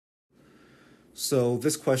So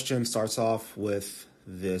this question starts off with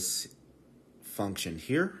this function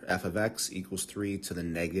here, f of x equals 3 to the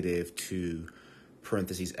negative 2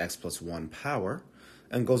 parentheses x plus 1 power,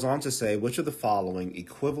 and goes on to say which of the following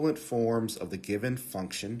equivalent forms of the given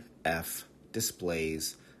function f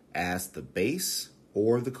displays as the base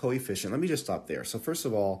or the coefficient. Let me just stop there. So first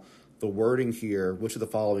of all, the wording here, which of the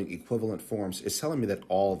following equivalent forms, is telling me that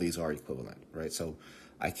all of these are equivalent, right? So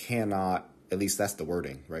I cannot, at least that's the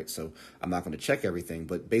wording, right? So I'm not going to check everything,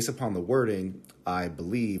 but based upon the wording, I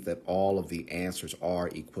believe that all of the answers are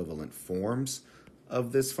equivalent forms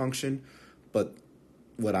of this function. But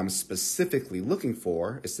what I'm specifically looking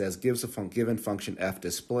for, it says gives a given function f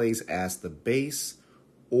displays as the base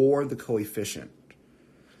or the coefficient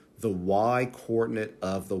the y-coordinate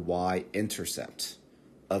of the y-intercept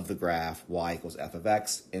of the graph y equals f of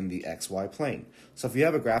x in the xy plane. So if you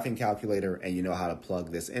have a graphing calculator and you know how to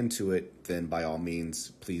plug this into it, then by all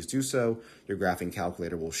means, please do so. Your graphing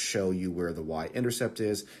calculator will show you where the y-intercept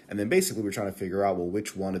is. And then basically we're trying to figure out, well,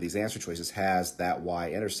 which one of these answer choices has that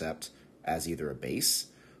y-intercept as either a base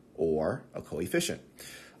or a coefficient.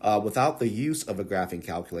 Without the use of a graphing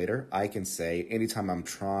calculator, I can say anytime I'm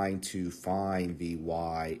trying to find the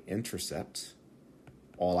y-intercept,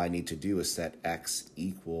 all I need to do is set x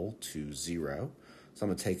equal to 0. So I'm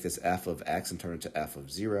going to take this f of x and turn it to f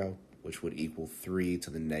of 0, which would equal 3 to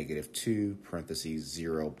the negative 2 parentheses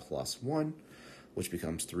 0 plus 1, which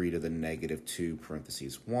becomes 3 to the negative 2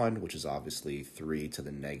 parentheses 1, which is obviously 3 to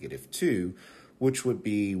the negative 2, which would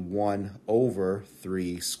be 1 over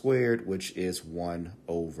 3 squared, which is 1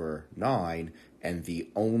 over 9. And the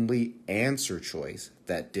only answer choice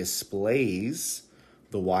that displays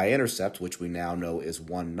the y-intercept, which we now know is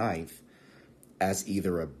 1/9, as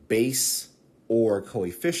either a base or a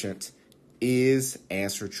coefficient, is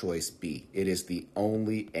answer choice B. It is the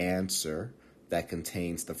only answer that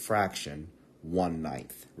contains the fraction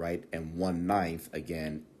 1/9, right? And 1/9,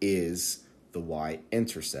 again, is the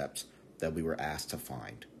y-intercept that we were asked to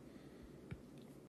find.